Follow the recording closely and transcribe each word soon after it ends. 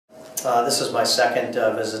This is my second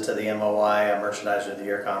visit to the MOY Merchandiser of the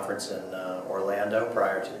Year Conference in Orlando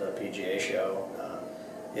prior to the PGA show.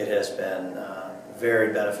 It has been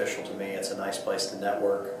very beneficial to me. It's a nice place to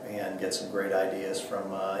network and get some great ideas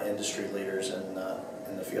from industry leaders in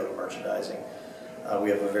the field of merchandising. We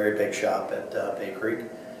have a very big shop at Bay Creek,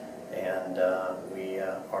 and we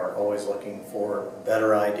are always looking for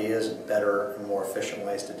better ideas and better and more efficient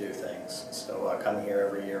ways to do things. So coming here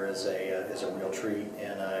every year is a real treat,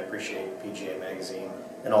 and I appreciate PGA Magazine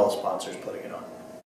and all the sponsors putting it on.